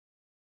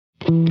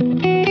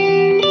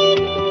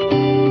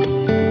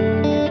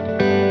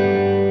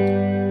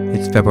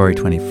It's February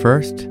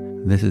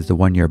 21st. This is the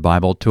One Year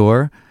Bible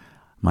Tour.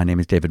 My name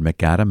is David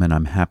MacAdam, and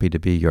I'm happy to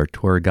be your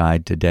tour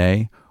guide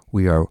today.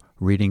 We are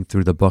reading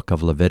through the book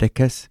of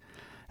Leviticus,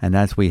 and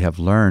as we have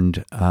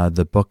learned,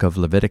 the book of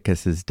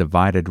Leviticus is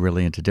divided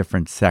really into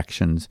different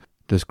sections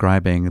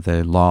describing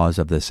the laws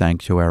of the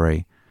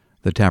sanctuary,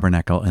 the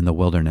tabernacle, and the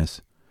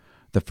wilderness.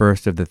 The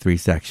first of the three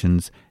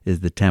sections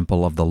is the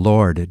temple of the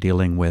Lord,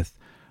 dealing with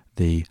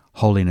the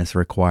holiness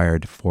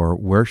required for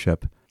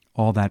worship.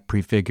 All that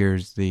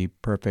prefigures the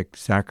perfect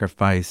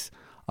sacrifice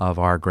of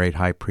our great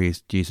high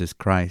priest, Jesus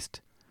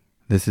Christ.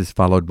 This is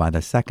followed by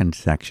the second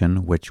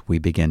section, which we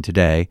begin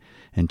today,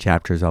 in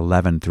chapters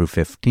 11 through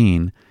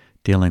 15,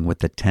 dealing with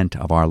the tent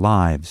of our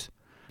lives.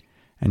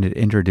 And it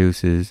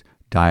introduces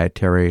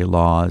dietary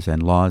laws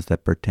and laws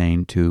that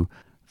pertain to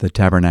the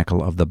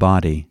tabernacle of the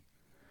body.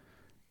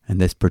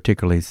 And this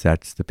particularly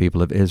sets the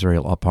people of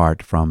Israel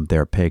apart from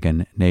their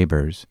pagan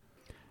neighbors.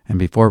 And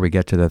before we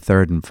get to the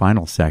third and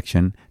final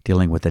section,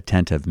 dealing with the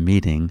tent of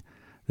meeting,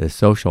 the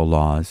social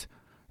laws,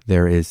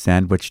 there is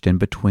sandwiched in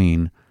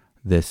between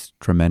this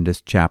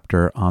tremendous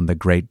chapter on the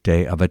great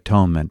day of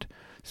atonement,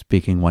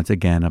 speaking once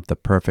again of the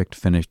perfect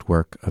finished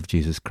work of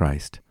Jesus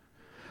Christ.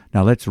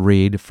 Now let's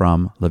read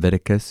from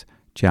Leviticus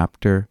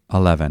chapter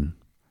 11,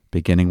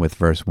 beginning with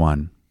verse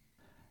 1.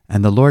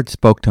 And the Lord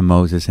spoke to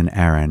Moses and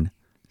Aaron,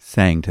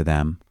 saying to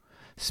them,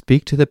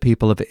 Speak to the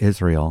people of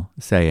Israel,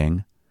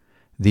 saying,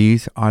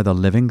 These are the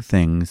living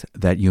things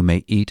that you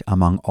may eat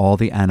among all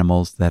the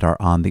animals that are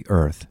on the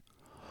earth.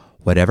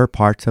 Whatever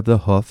parts of the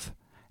hoof,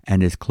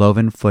 and is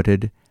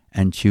cloven-footed,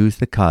 and chews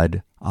the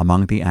cud,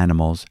 among the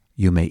animals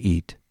you may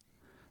eat.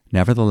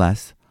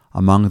 Nevertheless,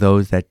 among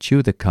those that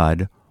chew the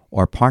cud,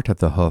 or part of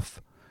the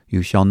hoof,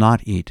 you shall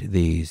not eat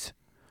these.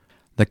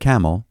 The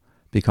camel,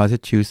 because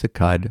it chews the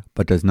cud,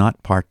 but does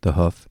not part the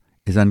hoof,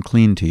 is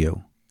unclean to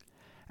you.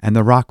 And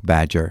the rock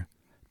badger,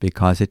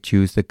 because it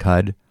chews the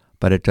cud,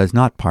 but it does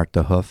not part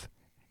the hoof,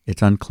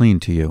 it's unclean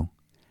to you.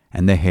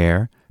 And the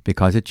hare,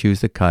 because it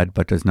chews the cud,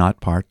 but does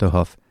not part the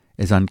hoof,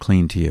 is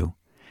unclean to you.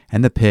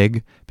 And the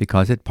pig,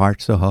 because it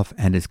parts the hoof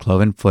and is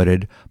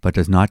cloven-footed, but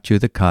does not chew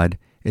the cud,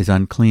 is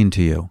unclean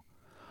to you.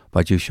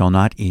 But you shall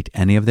not eat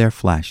any of their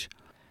flesh,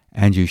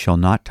 and you shall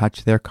not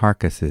touch their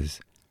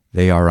carcasses.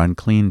 They are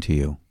unclean to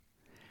you.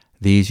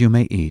 These you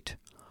may eat,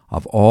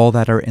 of all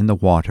that are in the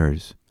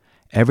waters.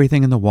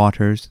 Everything in the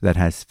waters that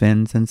has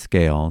fins and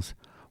scales,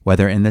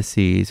 whether in the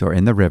seas or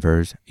in the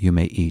rivers, you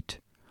may eat.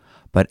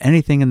 But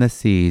anything in the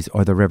seas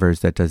or the rivers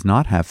that does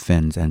not have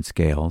fins and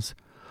scales,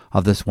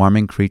 of the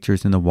swarming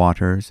creatures in the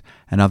waters,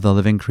 and of the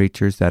living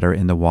creatures that are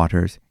in the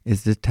waters,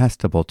 is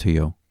detestable to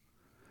you.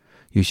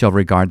 You shall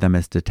regard them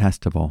as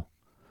detestable.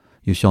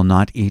 You shall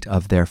not eat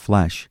of their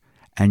flesh,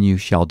 and you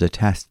shall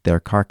detest their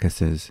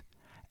carcasses.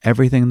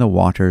 Everything in the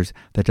waters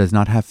that does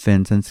not have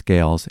fins and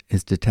scales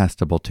is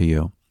detestable to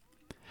you.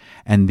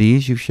 And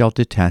these you shall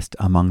detest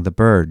among the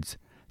birds.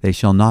 They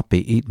shall not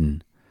be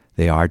eaten.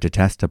 They are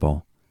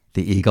detestable.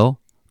 The eagle,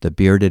 the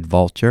bearded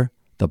vulture,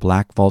 the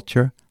black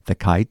vulture, the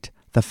kite,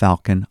 the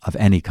falcon of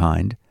any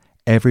kind,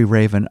 every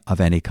raven of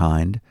any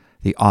kind,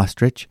 the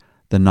ostrich,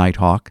 the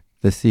nighthawk,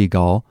 the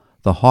seagull,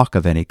 the hawk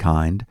of any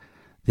kind,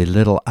 the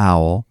little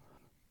owl,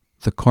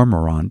 the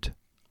cormorant,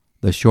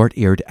 the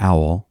short-eared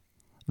owl,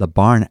 the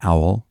barn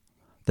owl,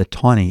 the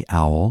tawny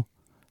owl,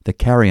 the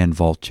carrion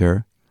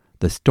vulture,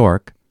 the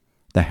stork,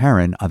 the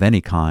heron of any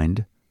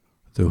kind,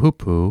 the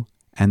hoopoe,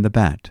 and the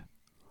bat.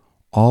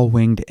 All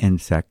winged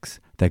insects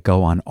that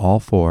go on all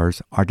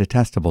fours are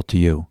detestable to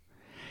you.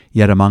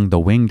 Yet among the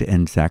winged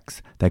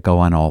insects that go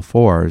on all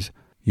fours,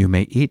 you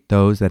may eat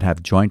those that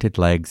have jointed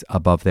legs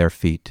above their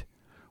feet,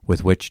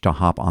 with which to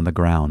hop on the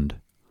ground.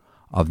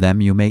 Of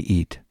them you may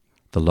eat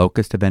the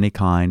locust of any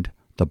kind,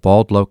 the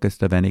bald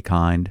locust of any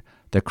kind,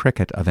 the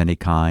cricket of any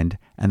kind,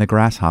 and the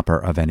grasshopper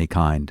of any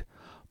kind.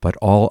 But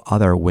all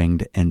other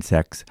winged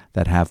insects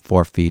that have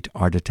 4 feet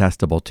are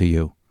detestable to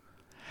you.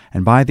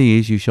 And by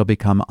these you shall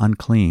become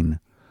unclean.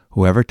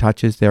 Whoever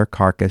touches their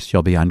carcass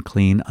shall be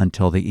unclean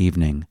until the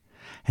evening.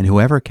 And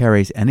whoever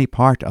carries any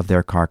part of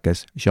their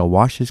carcass shall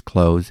wash his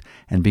clothes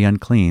and be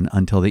unclean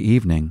until the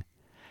evening.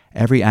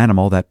 Every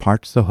animal that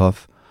parts the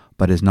hoof,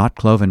 but is not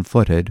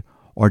cloven-footed,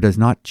 or does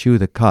not chew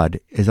the cud,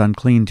 is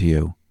unclean to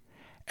you.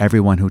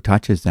 Everyone who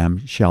touches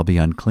them shall be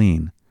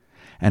unclean.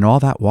 And all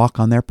that walk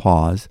on their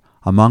paws,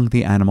 among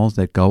the animals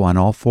that go on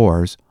all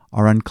fours,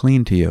 are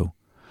unclean to you.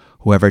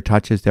 Whoever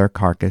touches their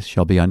carcass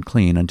shall be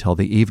unclean until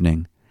the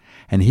evening.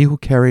 And he who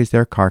carries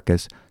their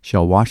carcass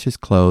shall wash his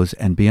clothes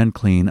and be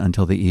unclean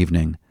until the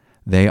evening.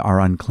 They are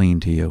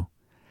unclean to you.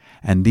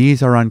 And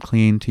these are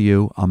unclean to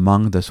you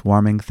among the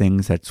swarming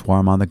things that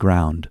swarm on the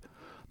ground,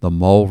 the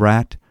mole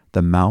rat,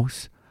 the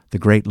mouse, the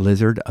great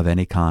lizard of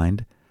any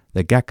kind,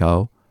 the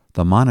gecko,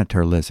 the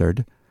monitor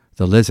lizard,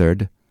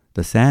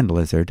 the sand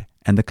lizard,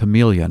 and the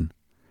chameleon.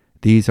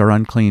 These are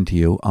unclean to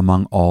you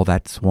among all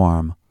that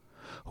swarm.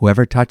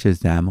 Whoever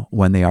touches them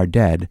when they are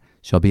dead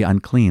shall be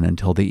unclean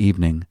until the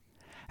evening.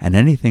 and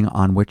anything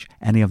on which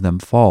any of them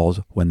falls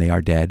when they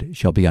are dead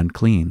shall be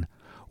unclean,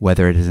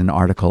 whether it is an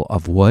article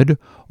of wood,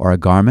 or a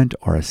garment,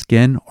 or a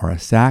skin, or a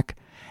sack,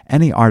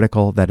 any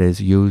article that is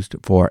used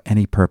for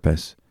any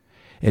purpose.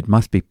 It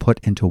must be put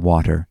into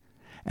water,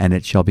 and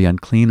it shall be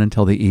unclean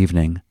until the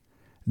evening.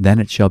 Then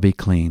it shall be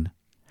clean.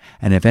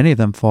 And if any of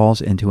them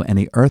falls into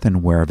any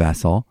earthenware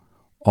vessel,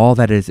 all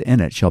that is in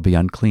it shall be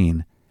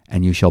unclean,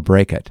 and you shall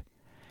break it.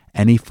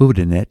 Any food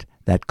in it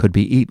that could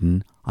be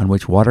eaten, on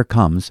which water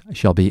comes,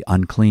 shall be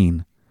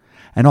unclean.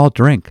 And all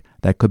drink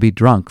that could be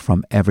drunk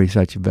from every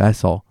such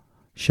vessel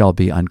shall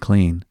be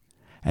unclean.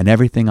 And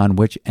everything on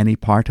which any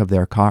part of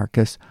their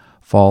carcass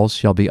falls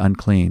shall be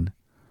unclean.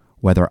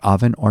 Whether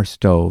oven or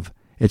stove,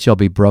 it shall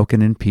be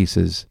broken in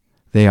pieces.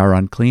 They are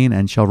unclean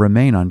and shall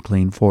remain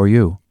unclean for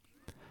you.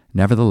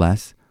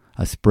 Nevertheless,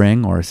 a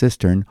spring or a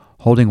cistern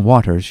holding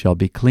waters shall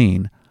be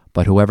clean,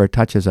 but whoever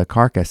touches a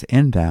carcass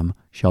in them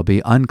shall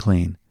be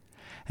unclean.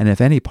 And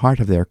if any part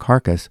of their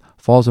carcass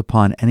falls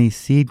upon any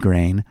seed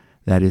grain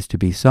that is to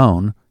be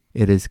sown,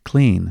 it is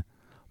clean.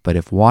 But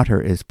if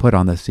water is put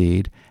on the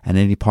seed, and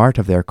any part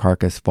of their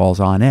carcass falls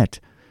on it,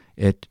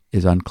 it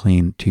is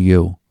unclean to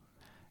you.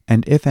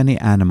 And if any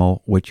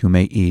animal which you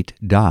may eat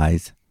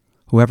dies,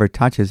 whoever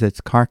touches its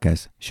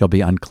carcass shall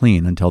be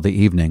unclean until the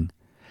evening.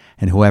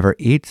 And whoever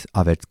eats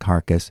of its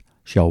carcass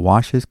shall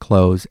wash his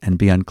clothes and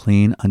be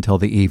unclean until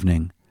the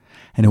evening.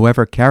 And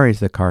whoever carries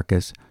the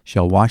carcass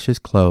shall wash his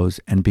clothes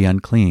and be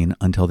unclean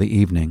until the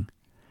evening.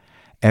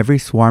 Every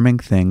swarming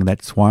thing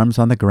that swarms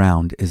on the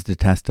ground is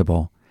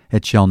detestable.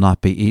 It shall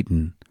not be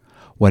eaten.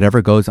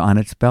 Whatever goes on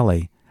its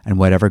belly, and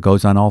whatever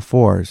goes on all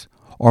fours,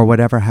 or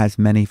whatever has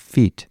many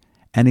feet,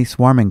 any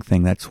swarming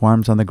thing that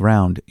swarms on the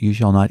ground you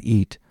shall not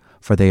eat,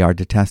 for they are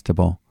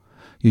detestable.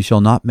 You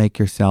shall not make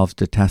yourselves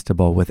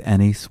detestable with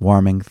any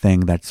swarming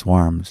thing that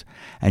swarms,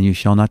 and you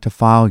shall not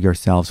defile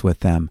yourselves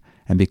with them,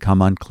 and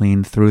become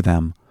unclean through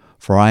them.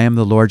 For I am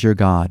the Lord your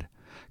God.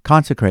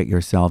 Consecrate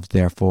yourselves,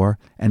 therefore,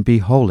 and be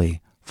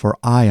holy, for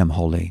I am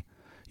holy.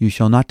 You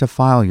shall not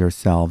defile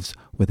yourselves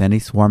with any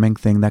swarming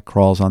thing that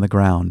crawls on the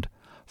ground.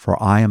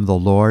 For I am the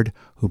Lord,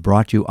 who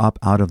brought you up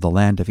out of the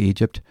land of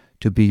Egypt,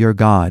 to be your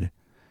God.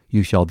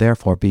 You shall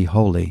therefore be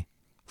holy,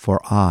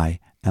 for I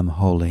am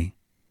holy.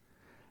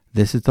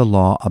 This is the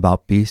law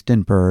about beast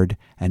and bird,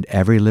 and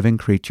every living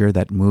creature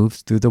that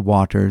moves through the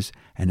waters,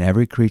 and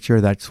every creature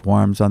that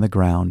swarms on the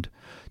ground,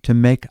 to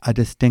make a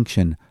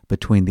distinction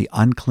between the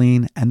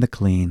unclean and the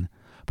clean,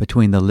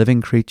 between the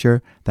living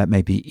creature that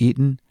may be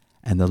eaten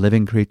and the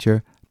living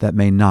creature that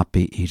may not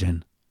be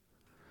eaten.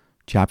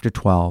 Chapter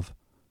 12.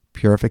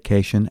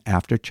 Purification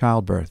after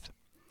childbirth.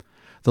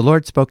 The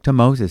Lord spoke to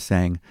Moses,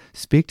 saying,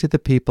 Speak to the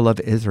people of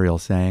Israel,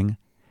 saying,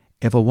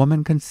 If a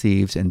woman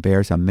conceives and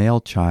bears a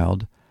male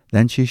child,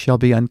 then she shall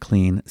be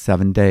unclean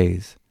 7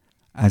 days.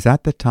 As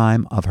at the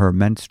time of her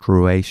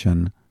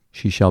menstruation,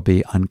 she shall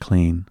be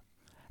unclean.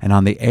 And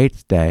on the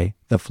 8th day,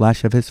 the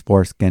flesh of his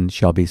foreskin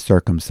shall be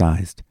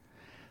circumcised.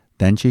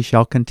 Then she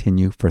shall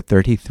continue for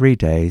 33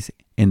 days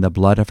in the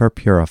blood of her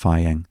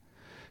purifying.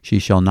 She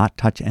shall not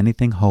touch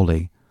anything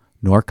holy,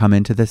 nor come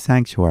into the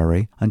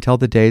sanctuary until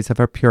the days of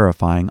her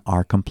purifying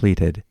are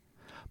completed.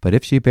 But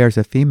if she bears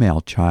a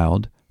female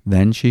child,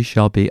 then she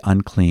shall be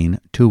unclean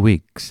 2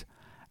 weeks,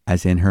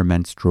 as in her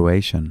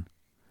menstruation.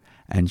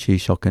 And she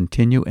shall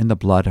continue in the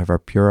blood of her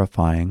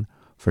purifying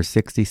for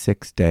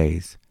 66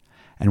 days.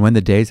 And when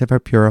the days of her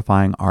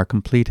purifying are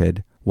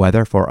completed,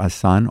 whether for a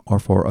son or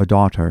for a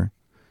daughter,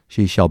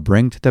 she shall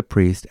bring to the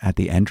priest at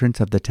the entrance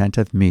of the tent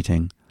of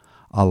meeting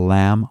a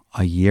lamb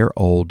a year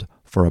old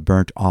for a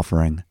burnt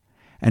offering,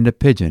 and a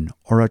pigeon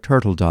or a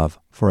turtle dove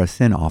for a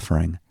sin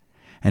offering.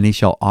 And he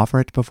shall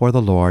offer it before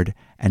the Lord,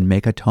 and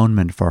make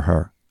atonement for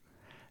her.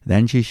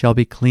 Then she shall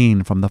be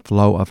clean from the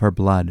flow of her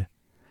blood.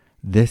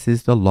 This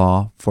is the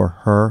law for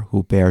her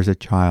who bears a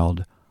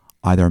child,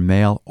 either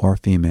male or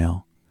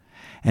female.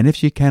 And if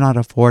she cannot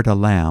afford a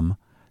lamb,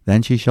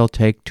 then she shall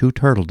take 2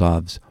 turtle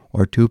doves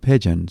or 2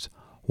 pigeons,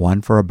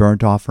 one for a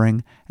burnt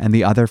offering and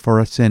the other for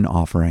a sin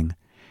offering.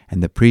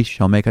 And the priest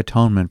shall make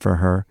atonement for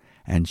her,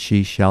 and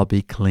she shall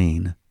be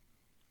clean.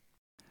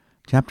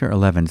 Chapter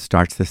 11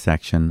 starts the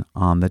section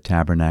on the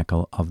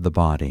tabernacle of the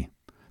body,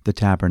 the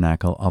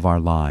tabernacle of our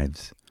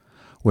lives.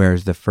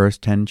 Whereas the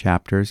first 10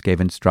 chapters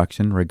gave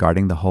instruction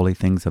regarding the holy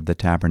things of the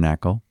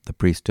tabernacle, the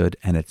priesthood,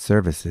 and its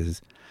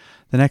services,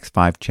 the next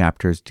 5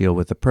 chapters deal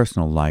with the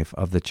personal life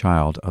of the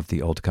child of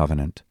the Old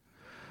Covenant.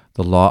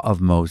 The law of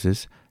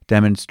Moses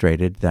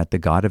demonstrated that the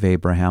God of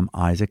Abraham,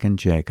 Isaac, and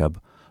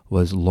Jacob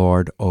was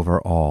Lord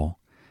over all.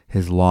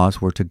 His laws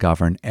were to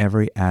govern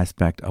every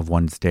aspect of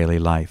one's daily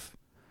life.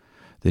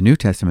 The New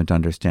Testament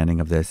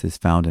understanding of this is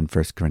found in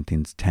 1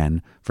 Corinthians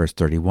 10, verse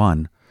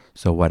 31.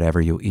 So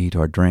whatever you eat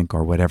or drink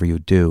or whatever you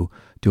do,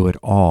 do it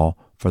all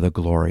for the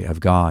glory of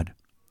God.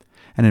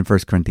 And in 1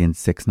 Corinthians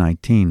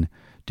 6:19,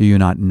 do you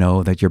not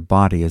know that your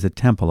body is a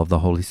temple of the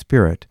Holy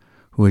Spirit,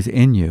 who is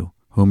in you,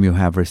 whom you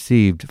have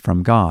received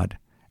from God,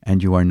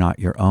 and you are not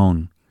your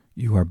own?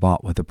 You are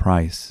bought with a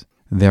price.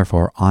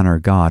 Therefore honor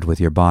God with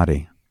your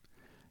body.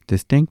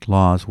 distinct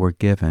laws were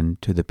given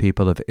to the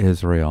people of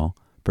Israel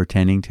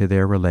pertaining to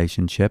their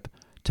relationship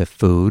to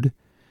food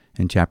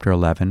in chapter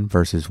 11,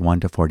 verses 1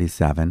 to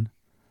 47,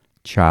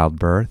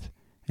 childbirth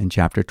in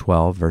chapter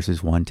 12,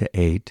 verses 1 to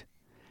 8,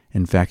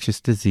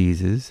 infectious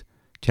diseases,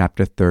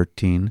 chapter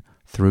 13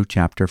 through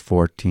chapter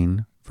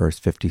 14, verse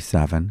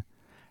 57,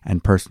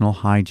 and personal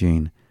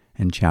hygiene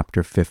in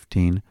chapter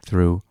 15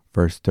 through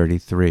verse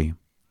 33.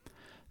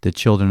 The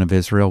children of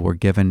Israel were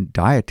given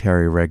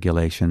dietary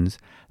regulations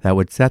that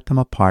would set them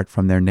apart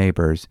from their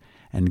neighbors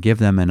and give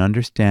them an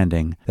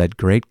understanding that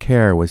great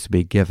care was to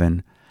be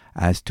given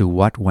as to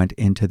what went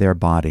into their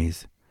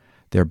bodies.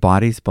 Their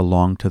bodies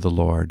belonged to the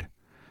Lord.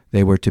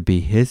 They were to be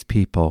His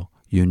people,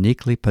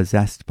 uniquely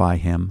possessed by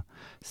Him,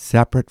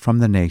 separate from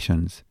the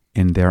nations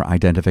in their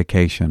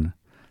identification,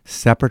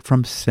 separate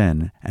from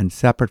sin, and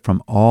separate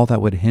from all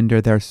that would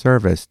hinder their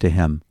service to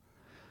Him,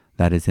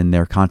 that is, in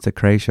their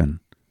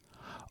consecration.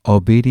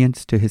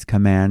 Obedience to His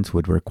commands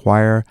would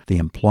require the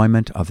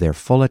employment of their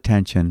full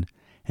attention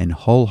and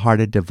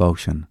wholehearted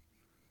devotion,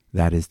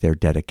 that is, their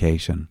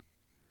dedication.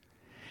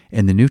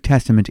 In the New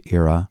Testament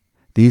era,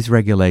 these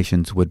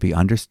regulations would be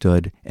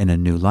understood in a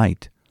new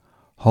light.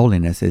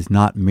 Holiness is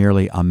not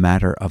merely a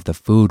matter of the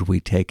food we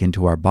take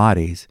into our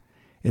bodies,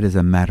 it is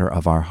a matter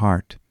of our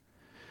heart.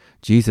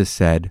 Jesus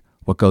said,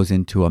 "What goes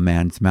into a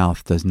man's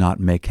mouth does not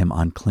make him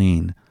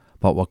unclean,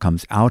 but what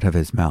comes out of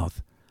his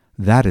mouth,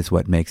 that is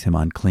what makes him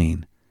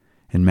unclean,"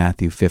 in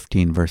Matthew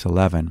 15, verse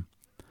 11.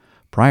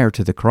 Prior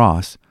to the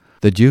cross,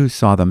 the Jews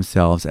saw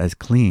themselves as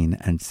clean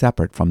and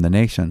separate from the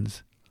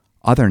nations.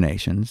 Other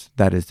nations,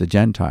 that is the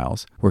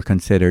Gentiles, were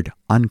considered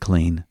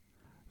unclean.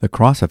 The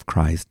cross of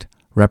Christ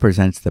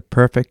represents the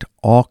perfect,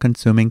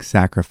 all-consuming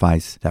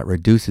sacrifice that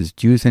reduces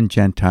Jews and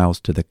Gentiles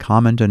to the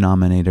common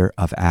denominator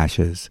of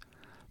ashes.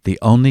 The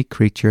only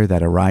creature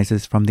that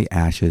arises from the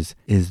ashes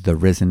is the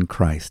risen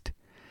Christ.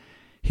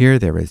 Here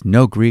there is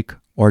no Greek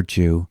or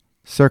Jew,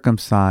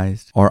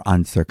 circumcised or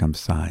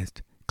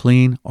uncircumcised,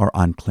 clean or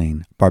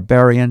unclean,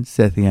 barbarian,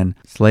 Scythian,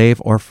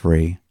 slave or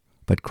free,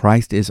 but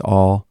Christ is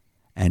all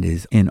and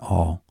is in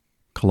all.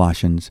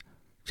 Colossians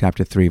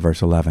chapter 3,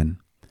 verse 11.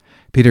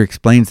 Peter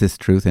explains this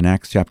truth in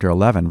Acts chapter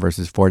 11,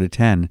 verses 4 to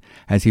 10,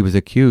 as he was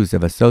accused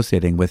of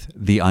associating with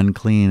the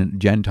unclean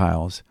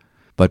Gentiles.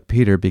 But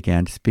Peter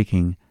began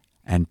speaking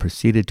and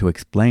proceeded to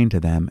explain to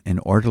them in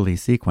orderly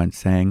sequence,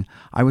 saying,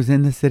 "I was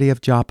in the city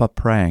of Joppa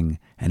praying,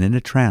 and in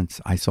a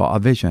trance I saw a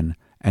vision,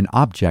 an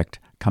object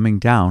coming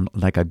down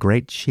like a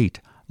great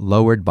sheet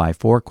lowered by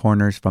four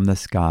corners from the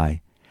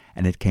sky,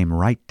 and it came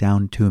right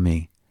down to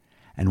me.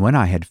 And when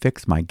I had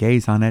fixed my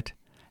gaze on it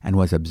and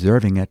was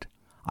observing it,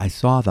 I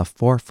saw the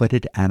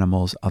four-footed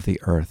animals of the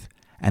earth,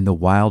 and the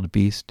wild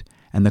beast,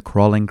 and the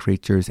crawling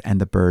creatures, and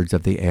the birds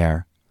of the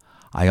air.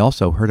 I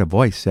also heard a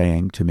voice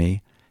saying to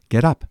me,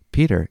 'Get up,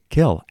 Peter,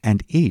 kill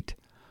and eat.'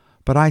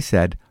 But I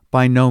said,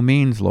 'By no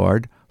means,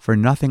 Lord, for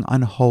nothing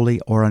unholy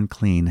or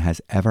unclean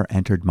has ever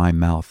entered my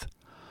mouth.'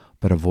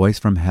 But a voice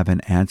from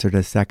heaven answered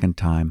a second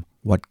time,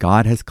 'What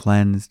God has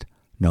cleansed,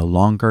 no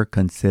longer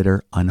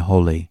consider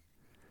unholy.'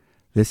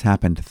 This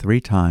happened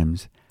 3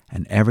 times,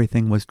 and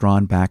everything was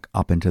drawn back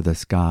up into the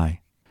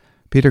sky."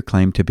 Peter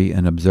claimed to be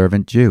an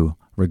observant Jew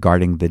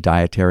regarding the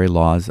dietary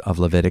laws of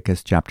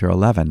Leviticus chapter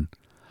 11.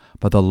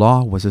 But the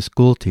law was a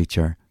school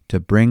teacher to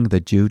bring the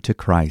Jew to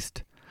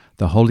Christ.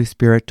 The Holy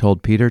Spirit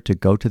told Peter to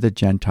go to the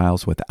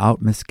Gentiles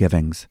without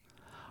misgivings.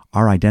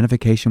 Our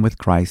identification with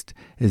Christ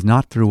is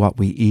not through what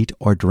we eat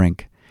or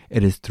drink.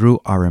 It is through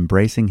our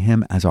embracing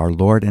Him as our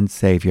Lord and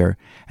Savior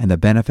and the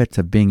benefits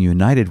of being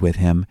united with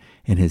Him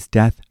in His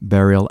death,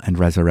 burial, and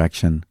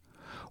resurrection.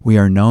 We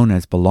are known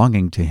as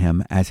belonging to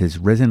Him as His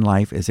risen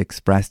life is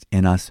expressed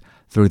in us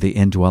through the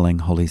indwelling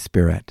Holy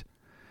Spirit.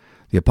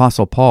 The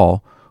Apostle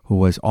Paul, who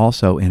was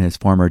also in his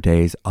former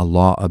days a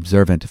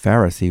law-observant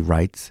Pharisee,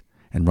 writes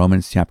in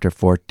Romans chapter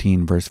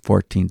 14, verse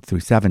 14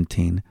 through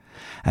 17,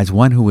 "As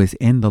one who is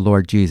in the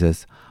Lord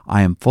Jesus,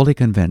 I am fully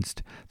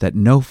convinced that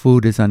no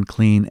food is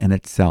unclean in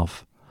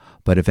itself,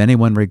 but if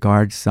anyone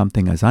regards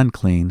something as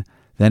unclean,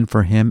 then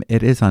for him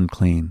it is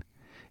unclean.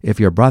 If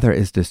your brother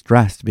is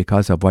distressed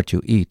because of what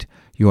you eat,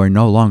 you are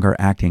no longer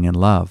acting in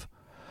love.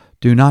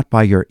 Do not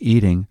by your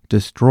eating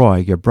destroy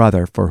your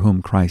brother for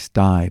whom Christ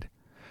died.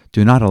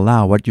 Do not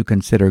allow what you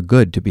consider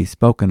good to be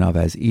spoken of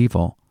as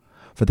evil.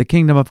 For the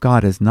kingdom of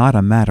God is not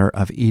a matter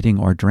of eating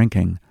or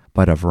drinking,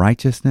 but of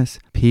righteousness,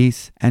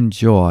 peace, and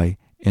joy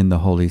in the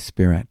Holy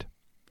Spirit."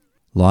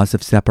 Laws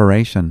of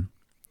separation.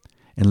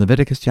 In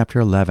Leviticus chapter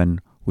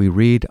 11, we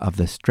read of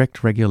the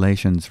strict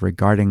regulations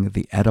regarding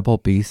the edible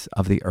beasts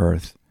of the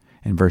earth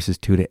in verses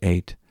 2 to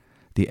 8,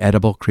 the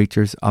edible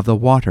creatures of the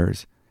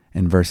waters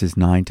in verses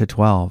 9 to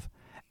 12,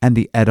 and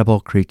the edible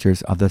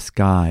creatures of the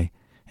sky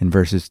in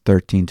verses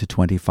 13 to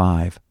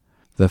 25.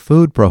 The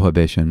food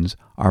prohibitions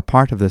are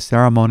part of the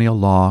ceremonial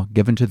law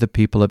given to the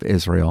people of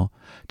Israel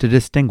to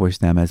distinguish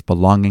them as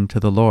belonging to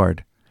the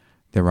Lord.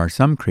 There are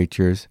some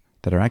creatures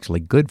that are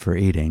actually good for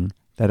eating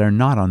that are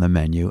not on the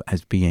menu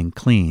as being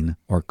clean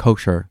or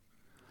kosher.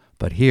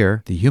 But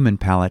here the human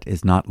palate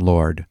is not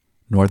Lord,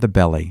 nor the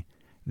belly,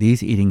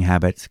 These eating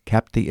habits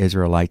kept the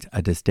Israelites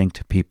a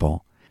distinct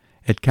people.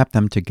 It kept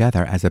them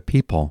together as a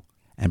people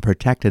and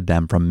protected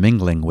them from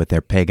mingling with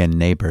their pagan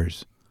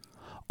neighbors.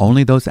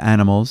 Only those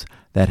animals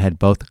that had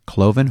both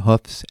cloven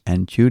hoofs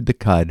and chewed the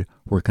cud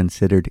were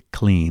considered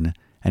clean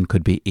and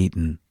could be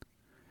eaten.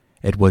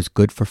 It was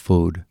good for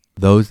food.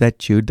 Those that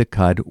chewed the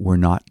cud were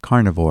not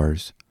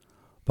carnivores.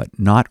 But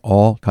not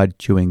all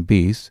cud-chewing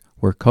beasts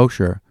were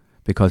kosher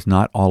because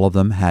not all of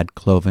them had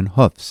cloven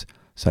hoofs,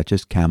 such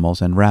as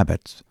camels and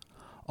rabbits.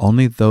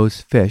 Only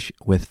those fish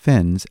with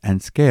fins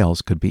and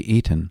scales could be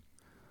eaten.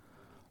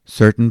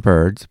 Certain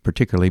birds,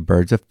 particularly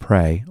birds of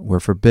prey, were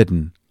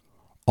forbidden.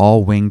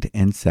 All winged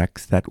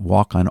insects that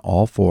walk on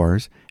all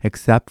fours,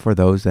 except for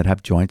those that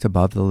have joints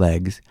above the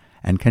legs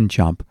and can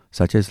jump,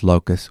 such as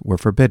locusts, were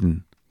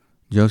forbidden.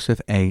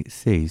 Joseph A.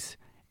 Cease,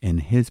 in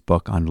his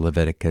book on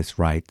Leviticus,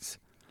 writes,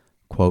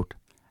 quote,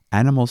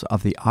 "Animals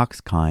of the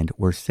ox kind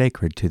were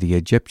sacred to the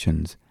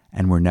Egyptians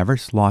and were never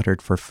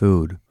slaughtered for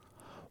food,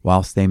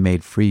 whilst they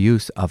made free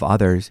use of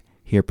others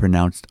here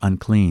pronounced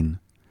unclean.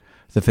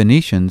 The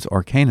Phoenicians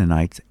or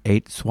Canaanites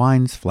ate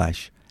swine's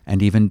flesh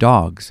and even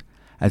dogs,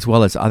 as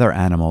well as other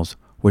animals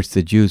which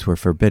the Jews were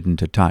forbidden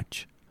to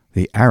touch.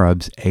 The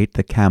Arabs ate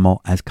the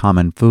camel as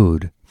common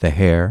food, the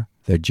hare,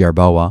 the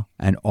jerboa,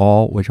 and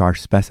all which are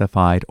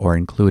specified or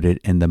included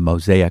in the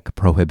Mosaic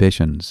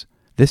prohibitions.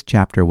 This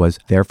chapter was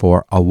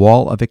therefore a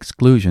wall of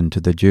exclusion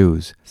to the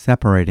Jews,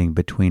 separating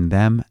between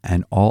them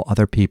and all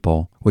other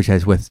people, which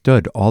has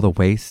withstood all the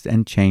wastes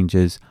and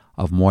changes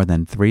of more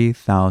than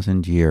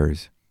 3,000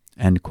 years."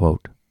 End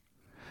quote.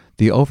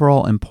 The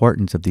overall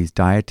importance of these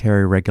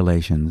dietary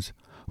regulations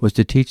was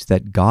to teach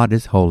that God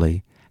is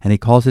holy, and he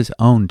calls his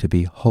own to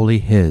be wholly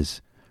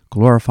his,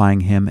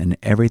 glorifying him in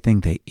everything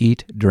they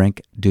eat,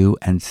 drink, do,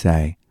 and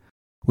say.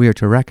 We are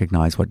to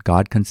recognize what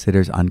God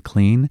considers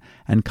unclean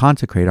and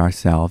consecrate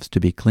ourselves to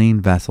be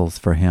clean vessels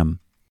for him.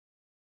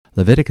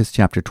 Leviticus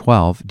chapter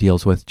 12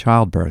 deals with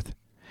childbirth.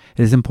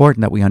 It is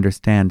important that we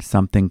understand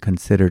something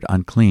considered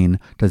unclean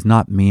does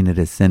not mean it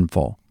is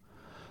sinful.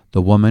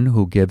 The woman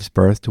who gives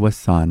birth to a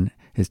son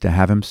is to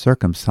have him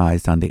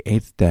circumcised on the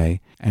 8th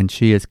day, and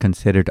she is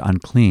considered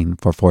unclean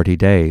for 40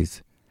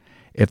 days.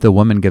 If the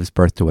woman gives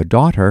birth to a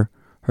daughter,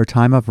 her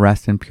time of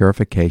rest and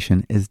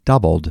purification is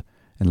doubled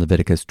in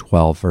Leviticus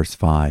 12, verse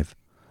 5.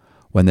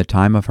 When the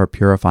time of her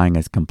purifying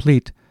is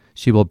complete,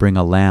 she will bring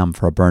a lamb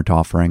for a burnt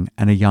offering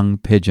and a young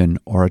pigeon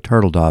or a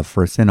turtle dove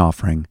for a sin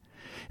offering.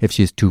 If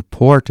she is too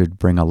poor to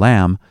bring a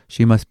lamb,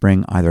 she must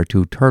bring either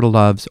 2 turtle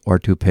doves or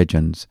 2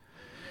 pigeons.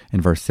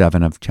 In verse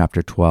 7 of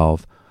chapter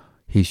 12,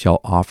 he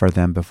shall offer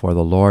them before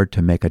the Lord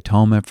to make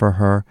atonement for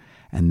her,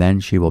 and then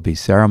she will be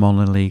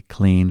ceremonially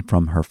clean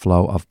from her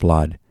flow of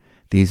blood.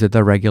 These are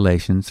the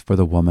regulations for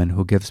the woman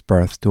who gives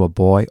birth to a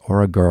boy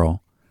or a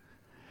girl.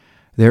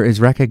 There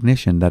is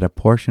recognition that a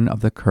portion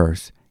of the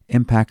curse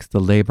impacts the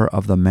labor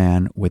of the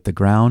man with the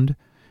ground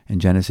in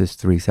Genesis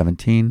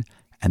 3:17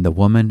 and the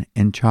woman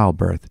in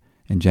childbirth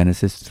in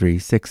Genesis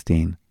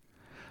 3:16.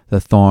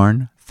 The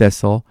thorn,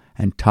 thistle,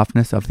 and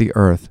toughness of the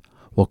earth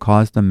will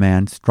cause the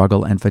man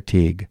struggle and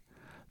fatigue.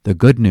 The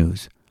good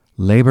news,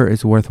 labor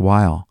is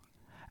worthwhile.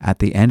 At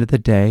the end of the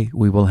day,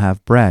 we will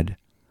have bread.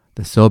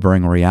 The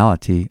sobering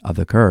reality of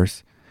the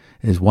curse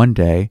is one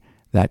day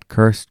that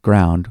cursed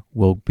ground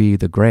will be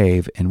the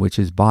grave in which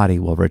his body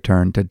will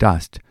return to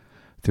dust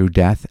through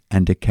death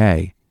and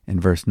decay in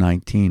verse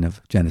 19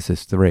 of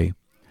Genesis 3.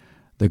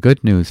 The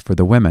good news for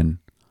the women,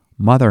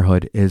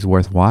 motherhood is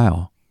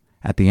worthwhile.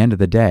 At the end of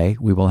the day,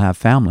 we will have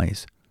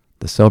families.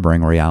 The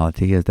sobering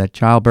reality is that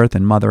childbirth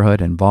and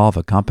motherhood involve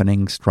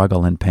accompanying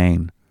struggle and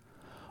pain.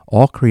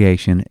 All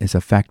creation is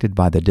affected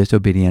by the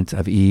disobedience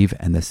of Eve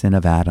and the sin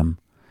of Adam.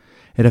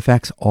 It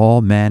affects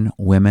all men,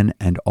 women,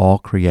 and all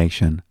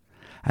creation.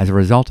 As a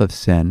result of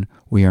sin,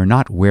 we are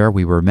not where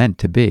we were meant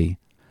to be,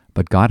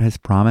 but God has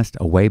promised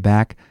a way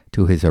back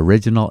to his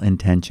original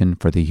intention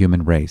for the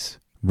human race.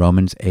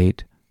 Romans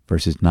 8,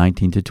 verses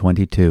 19 to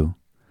 22.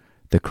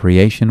 The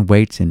creation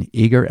waits in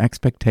eager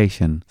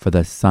expectation for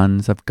the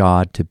sons of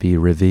God to be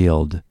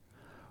revealed.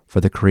 For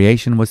the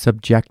creation was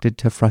subjected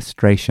to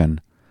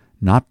frustration,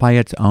 not by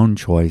its own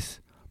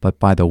choice, but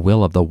by the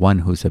will of the one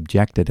who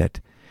subjected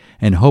it,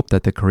 in hope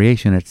that the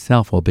creation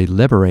itself will be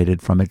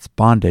liberated from its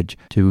bondage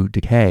to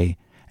decay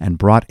and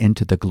brought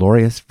into the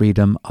glorious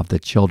freedom of the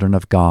children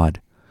of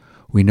God.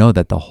 We know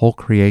that the whole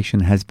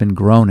creation has been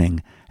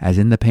groaning as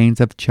in the pains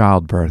of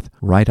childbirth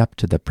right up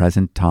to the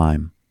present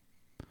time.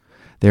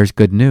 There's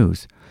good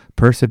news.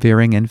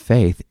 Persevering in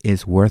faith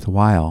is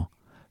worthwhile.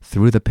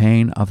 Through the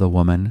pain of the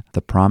woman,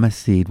 the promised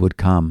seed would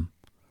come.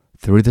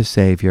 Through the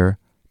Savior,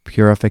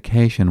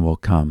 purification will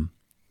come.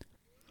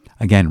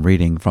 Again,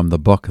 reading from the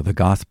book of the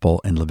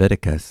Gospel in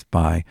Leviticus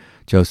by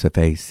Joseph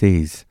A.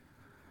 Cease.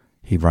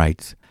 He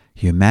writes,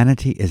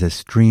 "Humanity is a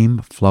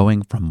stream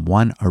flowing from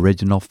one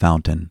original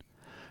fountain.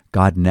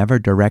 God never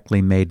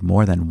directly made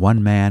more than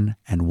one man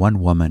and one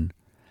woman,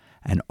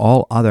 and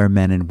all other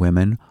men and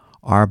women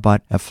are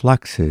but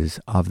effluxes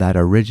of that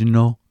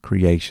original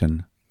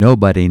creation.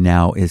 Nobody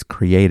now is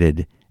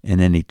created in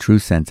any true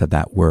sense of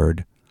that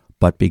word,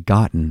 but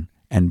begotten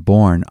and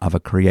born of a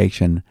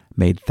creation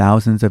made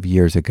thousands of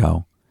years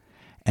ago.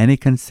 Any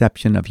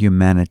conception of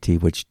humanity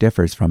which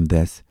differs from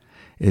this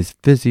is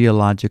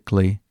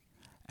physiologically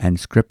and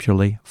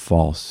scripturally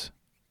false."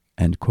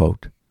 End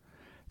quote.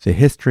 The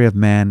history of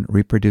man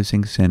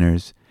reproducing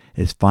sinners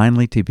is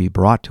finally to be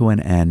brought to an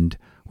end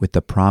with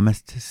the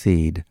promised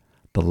seed,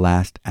 the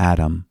last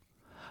Adam,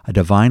 a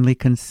divinely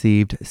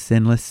conceived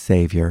sinless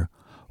Savior,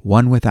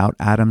 one without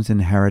Adam's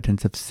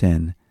inheritance of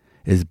sin,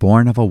 is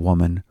born of a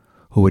woman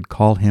who would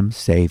call him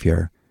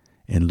Savior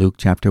in Luke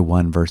chapter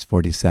 1, verse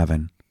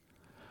 47.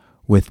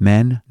 With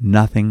men,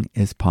 nothing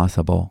is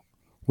possible.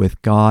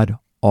 With God,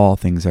 all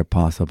things are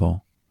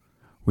possible.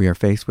 We are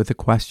faced with a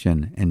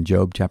question in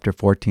Job chapter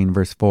 14,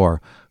 verse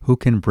 4, who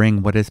can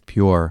bring what is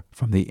pure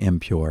from the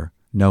impure?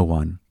 No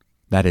one.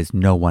 That is,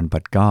 no one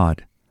but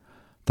God.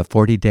 The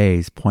 40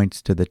 days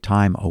points to the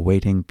time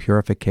awaiting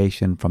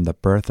purification from the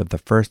birth of the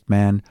first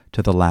man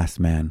to the last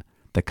man,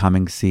 the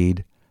coming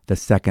seed, the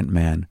second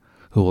man,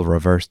 who will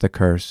reverse the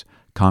curse,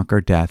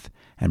 conquer death,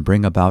 and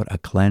bring about a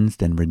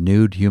cleansed and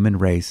renewed human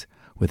race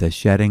with the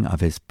shedding of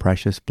his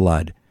precious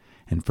blood,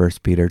 in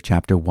 1 Peter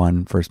chapter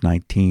 1, verse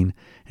 19,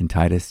 and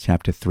Titus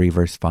chapter 3,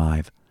 verse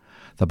 5.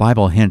 The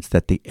Bible hints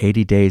that the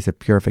 80 days of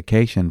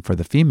purification for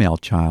the female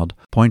child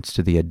points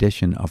to the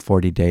addition of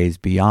 40 days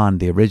beyond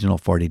the original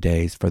 40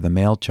 days for the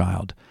male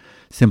child,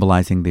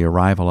 symbolizing the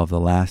arrival of the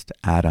last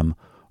Adam,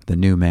 the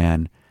new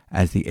man,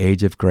 as the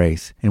age of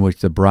grace in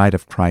which the bride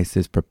of Christ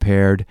is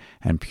prepared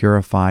and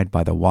purified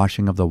by the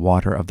washing of the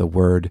water of the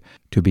Word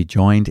to be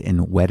joined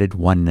in wedded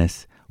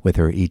oneness with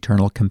her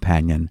eternal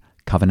companion,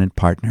 covenant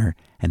partner,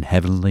 and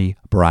heavenly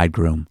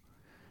bridegroom,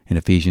 in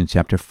Ephesians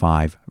chapter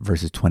 5,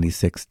 verses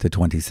 26 to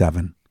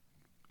 27.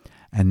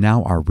 And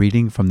now our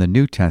reading from the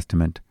New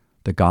Testament,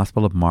 the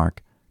Gospel of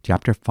Mark,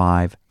 chapter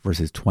 5,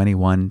 verses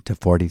 21 to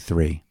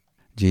 43.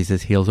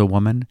 Jesus heals a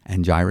woman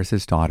and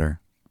Jairus' daughter.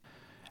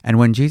 And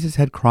when Jesus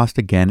had crossed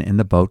again in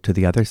the boat to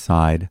the other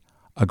side,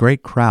 a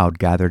great crowd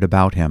gathered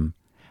about him,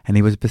 and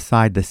he was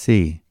beside the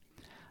sea.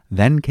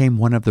 Then came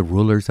one of the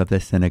rulers of the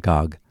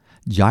synagogue,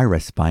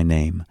 Jairus by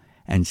name,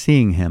 and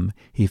seeing him,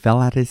 he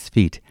fell at his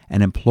feet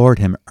and implored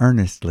him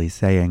earnestly,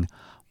 saying,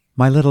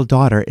 "My little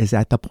daughter is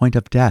at the point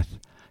of death.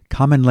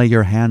 Come and lay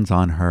your hands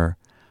on her,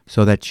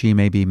 so that she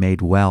may be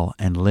made well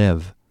and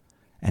live."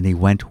 And he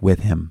went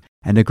with him,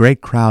 and a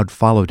great crowd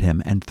followed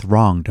him and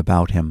thronged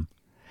about him.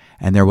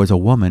 And there was a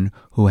woman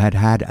who had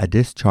had a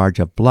discharge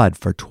of blood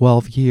for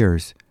 12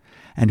 years,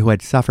 and who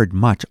had suffered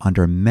much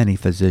under many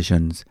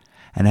physicians,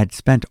 and had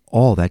spent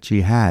all that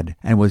she had,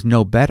 and was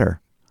no better,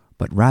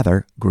 but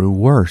rather grew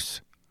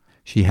worse.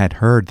 She had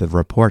heard the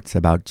reports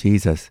about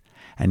Jesus,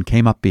 and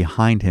came up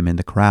behind him in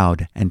the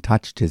crowd, and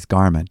touched his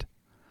garment.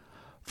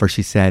 For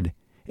she said,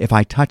 "If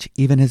I touch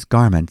even his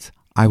garments,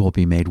 I will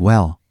be made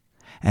well."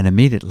 And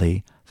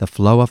immediately the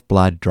flow of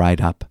blood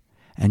dried up,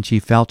 and she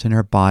felt in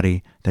her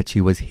body that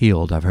she was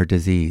healed of her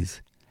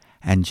disease.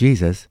 And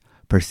Jesus,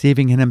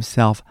 perceiving in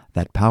himself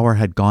that power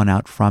had gone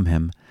out from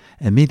him,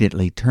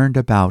 immediately turned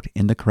about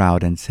in the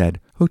crowd and said,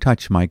 "Who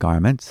touched my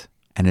garments?"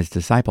 And his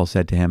disciples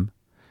said to him,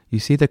 "You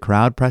see the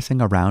crowd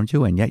pressing around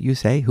you, and yet you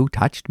say, 'Who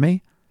touched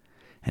me?'"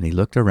 And he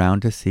looked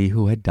around to see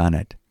who had done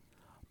it.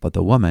 But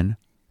the woman,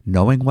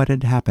 knowing what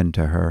had happened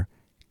to her,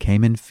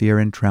 came in fear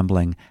and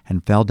trembling,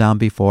 and fell down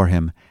before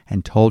him,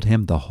 and told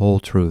him the whole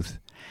truth.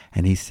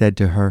 And he said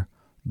to her,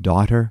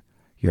 "Daughter,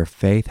 your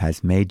faith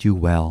has made you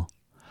well.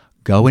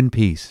 Go in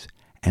peace,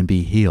 and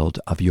be healed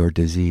of your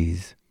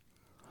disease."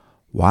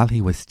 While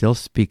he was still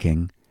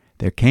speaking,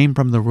 there came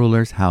from the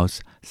ruler's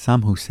house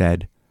some who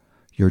said,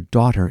 "Your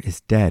daughter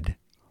is dead.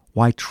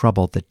 Why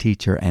trouble the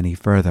teacher any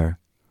further?"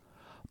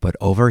 But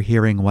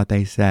overhearing what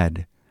they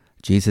said,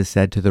 Jesus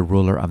said to the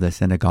ruler of the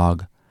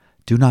synagogue,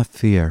 "Do not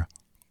fear,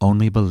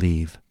 only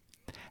believe."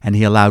 And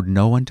he allowed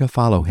no one to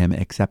follow him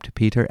except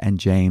Peter and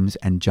James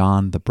and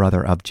John, the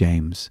brother of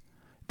James.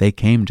 They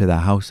came to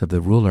the house of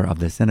the ruler of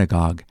the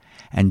synagogue,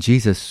 and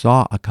Jesus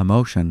saw a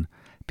commotion,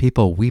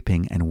 people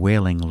weeping and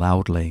wailing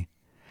loudly.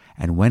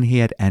 And when he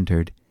had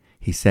entered,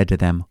 he said to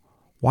them,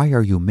 "Why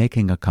are you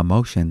making a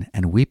commotion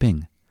and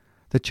weeping?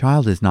 The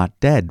child is not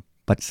dead,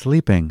 but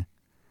sleeping."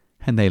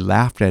 And they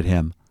laughed at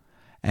him.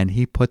 And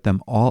he put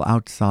them all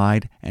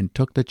outside, and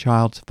took the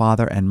child's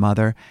father and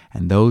mother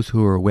and those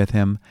who were with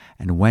him,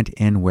 and went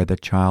in where the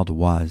child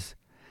was.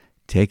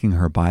 Taking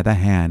her by the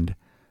hand,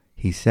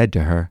 he said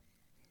to her,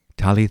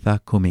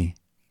 "Talitha cumi,"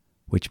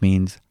 which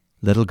means,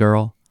 "Little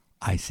girl,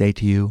 I say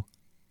to you,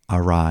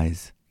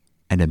 arise."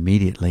 And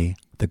immediately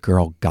the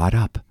girl got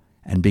up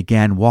and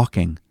began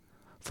walking,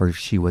 for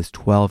she was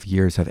 12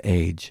 years of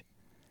age.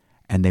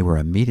 And they were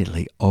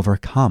immediately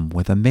overcome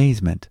with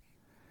amazement.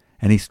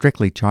 And he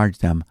strictly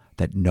charged them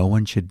that no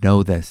one should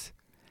know this,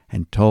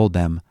 and told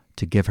them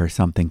to give her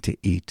something to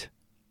eat.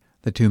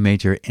 The two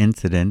major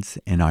incidents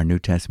in our New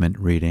Testament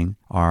reading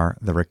are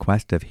the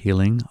request of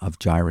healing of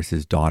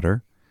Jairus'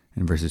 daughter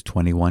in verses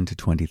 21 to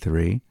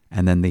 23,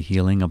 and then the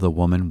healing of the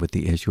woman with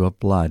the issue of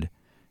blood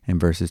in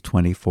verses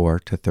 24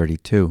 to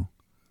 32.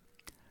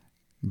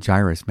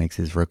 Jairus makes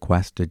his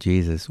request to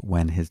Jesus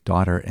when his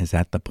daughter is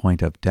at the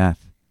point of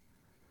death.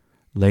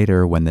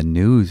 Later, when the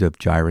news of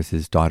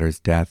Jairus' daughter's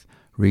death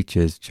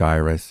reaches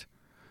Jairus,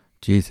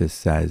 Jesus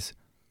says,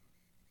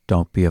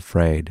 "Don't be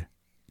afraid,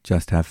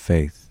 just have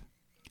faith."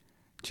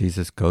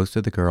 Jesus goes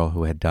to the girl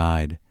who had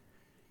died,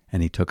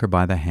 and he took her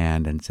by the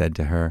hand and said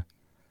to her,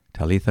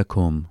 "Talitha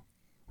cum,"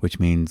 which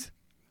means,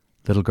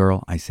 "Little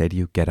girl, I say to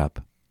you, get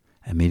up."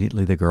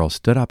 Immediately the girl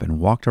stood up and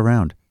walked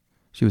around.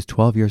 She was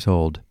 12 years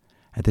old.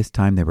 At this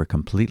time they were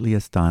completely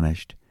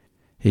astonished.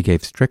 He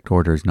gave strict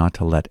orders not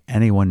to let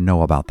anyone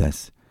know about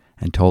this,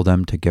 and told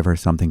them to give her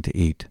something to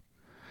eat.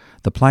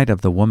 The plight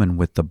of the woman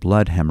with the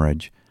blood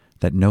hemorrhage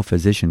that no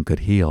physician could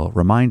heal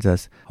reminds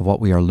us of what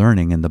we are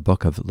learning in the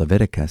book of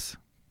Leviticus.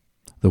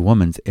 The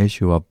woman's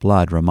issue of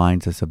blood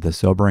reminds us of the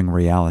sobering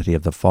reality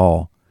of the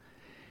fall.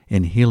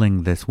 In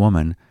healing this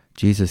woman,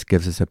 Jesus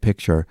gives us a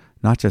picture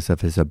not just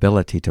of his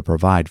ability to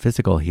provide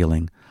physical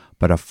healing,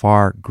 but a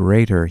far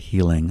greater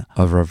healing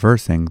of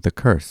reversing the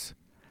curse.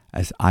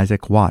 As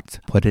Isaac Watts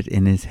put it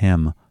in his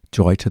hymn,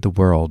 "Joy to the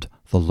World,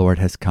 the Lord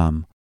has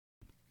come.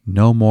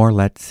 No more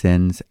let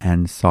sins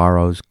and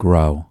sorrows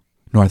grow,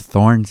 nor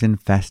thorns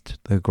infest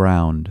the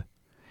ground.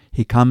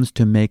 He comes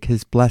to make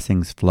his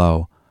blessings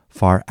flow,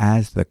 far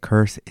as the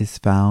curse is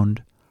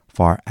found,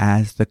 far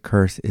as the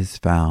curse is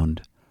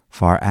found,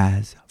 far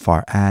as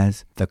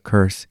the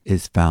curse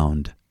is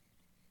found."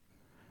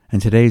 In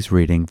today's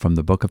reading from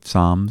the book of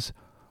Psalms,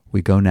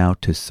 we go now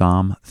to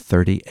Psalm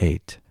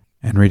 38.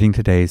 And reading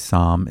today's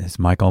psalm is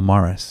Michael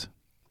Morris.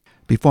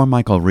 Before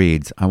Michael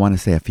reads, I want to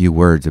say a few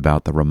words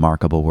about the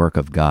remarkable work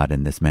of God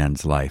in this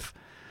man's life.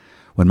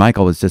 When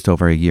Michael was just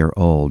over a year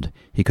old,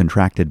 he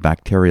contracted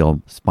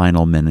bacterial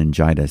spinal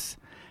meningitis,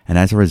 and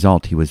as a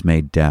result he was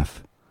made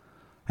deaf.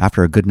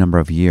 After a good number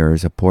of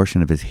years, a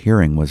portion of his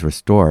hearing was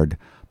restored,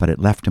 but it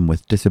left him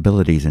with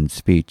disabilities in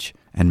speech,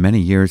 and many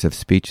years of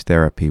speech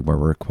therapy were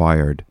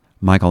required.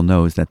 Michael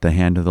knows that the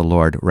hand of the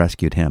Lord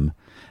rescued him,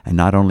 and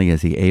not only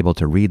is he able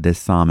to read this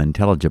psalm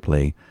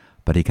intelligibly,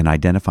 but he can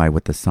identify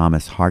with the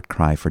psalmist's heart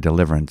cry for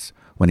deliverance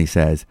when he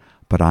says,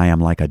 "But I am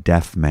like a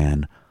deaf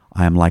man,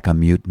 I am like a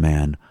mute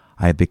man,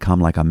 I have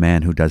become like a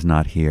man who does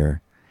not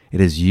hear.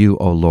 It is you,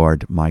 O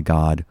Lord, my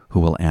God, who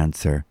will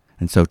answer."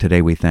 And so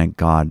today we thank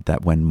God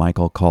that when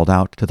Michael called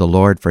out to the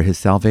Lord for his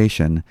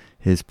salvation,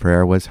 his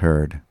prayer was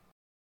heard.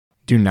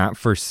 Do not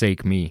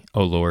forsake me,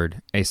 O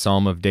Lord, a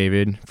psalm of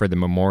David for the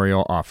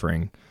memorial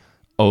offering.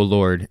 O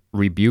Lord,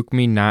 rebuke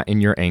me not in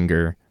your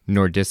anger,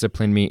 nor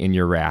discipline me in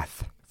your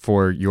wrath.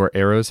 For your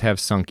arrows have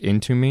sunk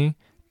into me,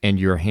 and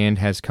your hand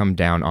has come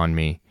down on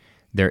me.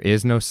 There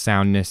is no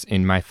soundness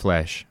in my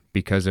flesh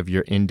because of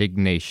your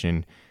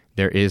indignation.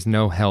 There is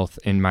no health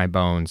in my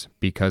bones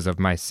because of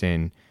my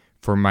sin.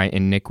 For my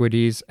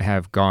iniquities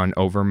have gone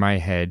over my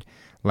head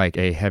like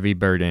a heavy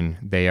burden.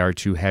 They are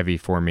too heavy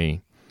for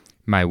me.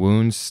 My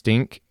wounds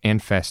stink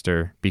and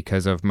fester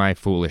because of my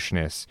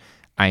foolishness.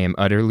 I am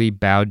utterly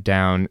bowed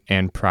down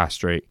and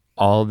prostrate.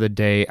 All the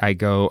day I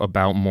go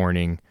about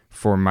mourning,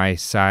 for my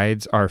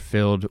sides are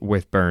filled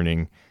with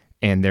burning,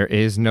 and there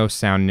is no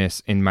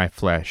soundness in my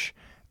flesh.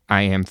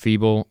 I am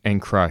feeble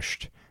and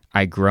crushed.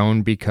 I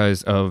groan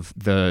because of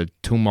the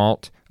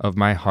tumult of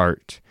my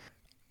heart.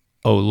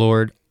 O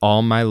Lord,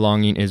 all my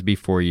longing is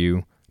before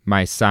you.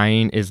 My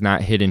sighing is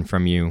not hidden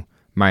from you.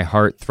 My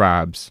heart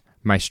throbs.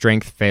 My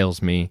strength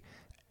fails me,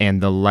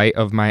 and the light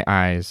of my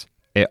eyes,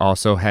 it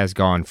also has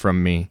gone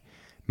from me.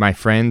 My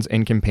friends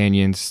and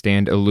companions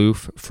stand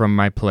aloof from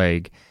my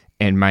plague,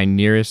 and my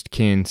nearest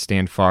kin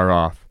stand far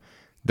off.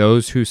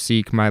 Those who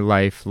seek my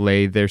life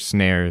lay their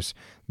snares.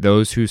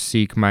 Those who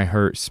seek my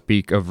hurt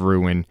speak of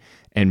ruin,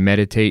 and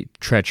meditate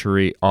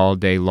treachery all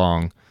day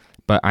long.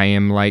 But I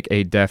am like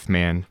a deaf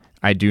man,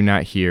 I do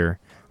not hear,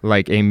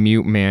 like a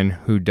mute man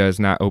who does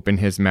not open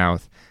his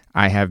mouth.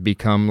 I have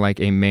become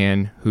like a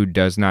man who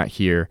does not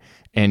hear,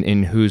 and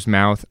in whose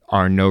mouth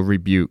are no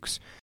rebukes.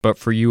 But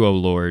for you, O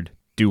Lord,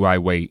 do I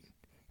wait.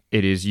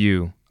 It is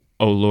you,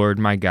 O Lord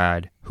my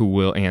God, who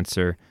will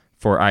answer.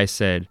 For I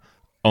said,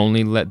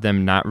 only let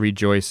them not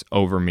rejoice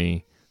over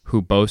me,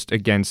 who boast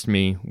against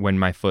me when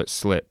my foot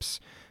slips.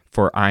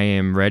 For I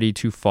am ready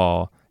to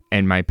fall,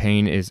 and my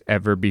pain is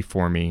ever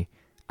before me.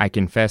 I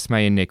confess my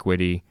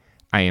iniquity.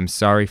 I am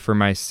sorry for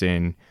my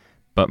sin,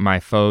 but my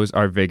foes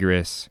are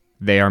vigorous.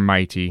 They are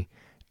mighty,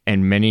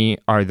 and many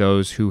are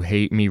those who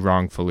hate me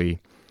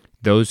wrongfully.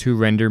 Those who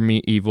render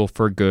me evil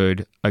for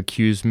good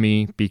accuse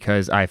me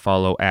because I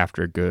follow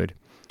after good.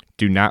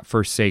 Do not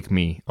forsake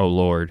me, O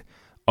Lord.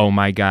 O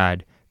my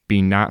God,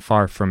 be not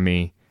far from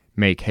me.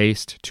 Make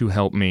haste to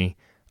help me,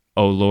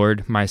 O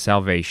Lord, my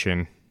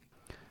salvation.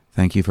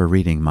 Thank you for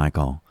reading,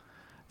 Michael.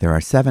 There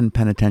are 7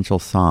 penitential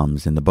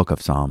psalms in the book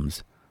of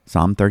Psalms.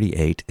 Psalm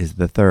 38 is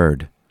the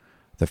third.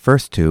 The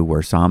first 2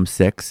 were Psalm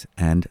 6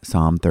 and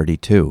Psalm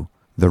 32.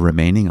 The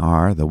remaining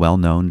are the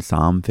well-known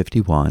Psalm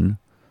 51,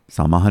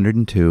 Psalm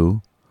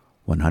 102,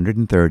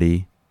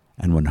 130,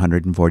 and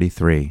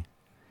 143.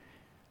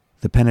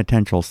 The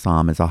penitential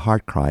psalm is a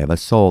heart cry of a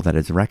soul that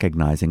is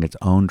recognizing its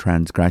own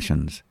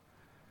transgressions.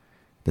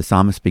 The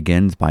psalmist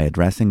begins by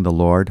addressing the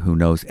Lord who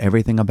knows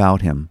everything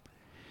about him.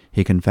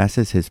 He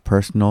confesses his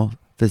personal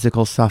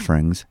physical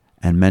sufferings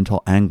and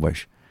mental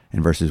anguish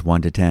in verses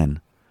 1 to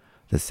 10.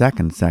 The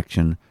second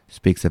section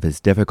speaks of his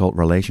difficult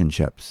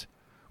relationships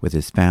with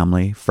his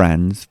family,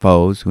 friends,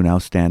 foes who now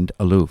stand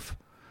aloof.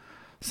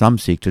 Some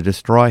seek to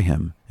destroy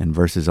him in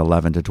verses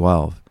 11 to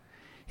 12.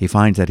 He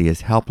finds that he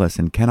is helpless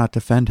and cannot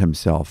defend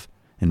himself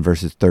in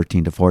verses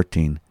 13 to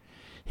 14.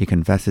 He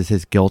confesses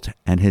his guilt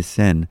and his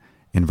sin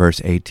in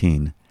verse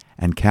 18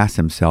 and casts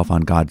himself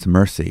on God's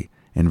mercy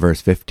in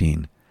verse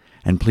 15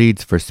 and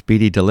pleads for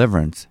speedy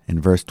deliverance in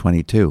verse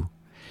 22.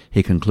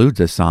 He concludes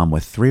the psalm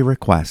with three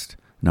requests.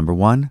 Number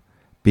 1,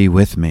 be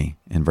with me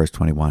in verse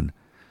 21.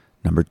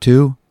 Number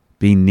 2,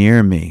 be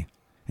near me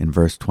in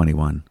verse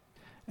 21.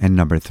 And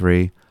number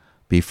 3,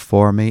 be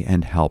for me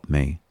and help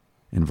me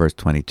in verse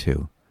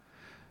 22.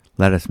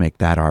 Let us make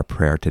that our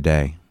prayer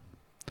today.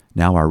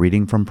 Now our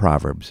reading from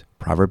Proverbs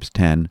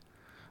 10,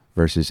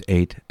 verses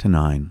 8 to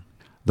 9.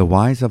 The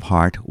wise of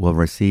heart will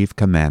receive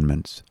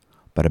commandments,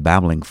 but a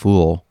babbling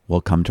fool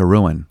will come to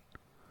ruin.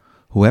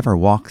 Whoever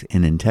walks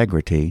in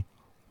integrity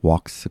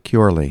walks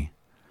securely,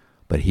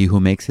 but he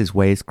who makes his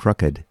ways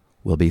crooked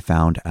will be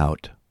found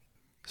out.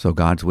 So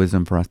God's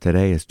wisdom for us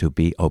today is to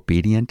be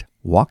obedient,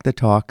 walk the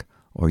talk,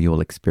 or you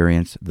will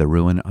experience the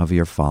ruin of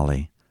your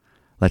folly.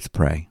 Let's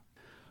pray.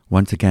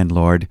 Once again,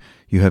 Lord,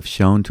 you have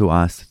shown to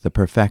us the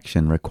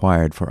perfection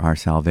required for our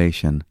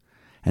salvation,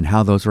 and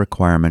how those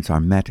requirements are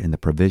met in the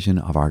provision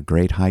of our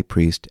great high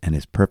priest and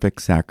his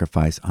perfect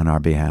sacrifice on our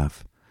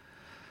behalf.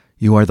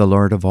 You are the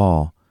Lord of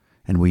all,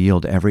 and we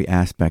yield every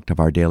aspect of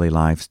our daily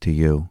lives to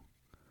you.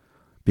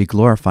 Be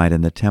glorified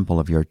in the temple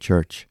of your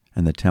church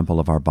and the temple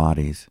of our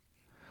bodies.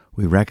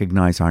 We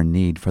recognize our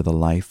need for the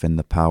life and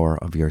the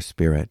power of your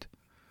Spirit.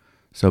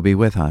 So be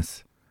with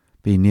us,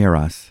 be near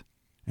us,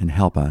 and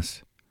help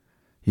us.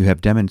 You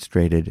have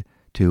demonstrated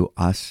to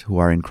us who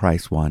are in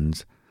Christ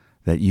ones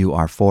that you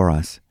are for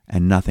us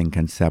and nothing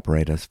can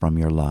separate us from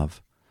your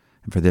love.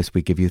 And for this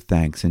we give you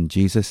thanks in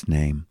Jesus'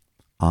 name.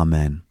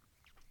 Amen.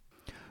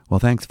 Well,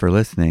 thanks for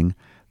listening.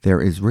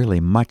 There is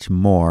really much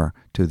more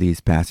to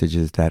these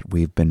passages that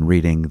we've been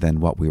reading than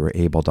what we were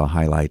able to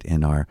highlight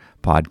in our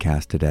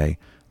podcast today.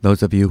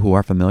 Those of you who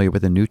are familiar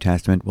with the New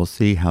Testament will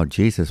see how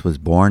Jesus was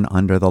born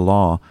under the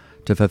law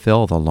to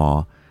fulfill the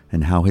law,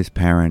 and how his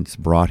parents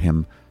brought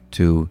him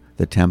to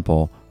the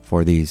temple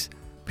for these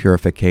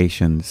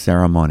purification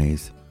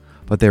ceremonies.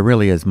 But there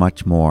really is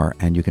much more,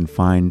 and you can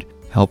find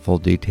helpful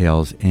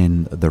details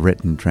in the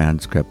written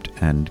transcript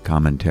and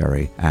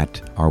commentary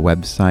at our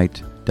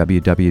website,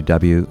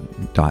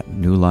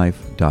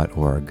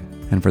 www.newlife.org.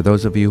 And for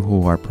those of you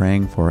who are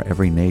praying for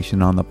every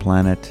nation on the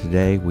planet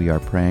today, we are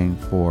praying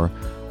for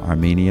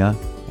Armenia,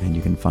 and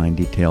you can find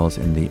details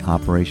in the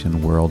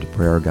Operation World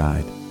Prayer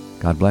Guide.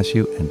 God bless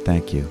you, and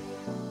thank you.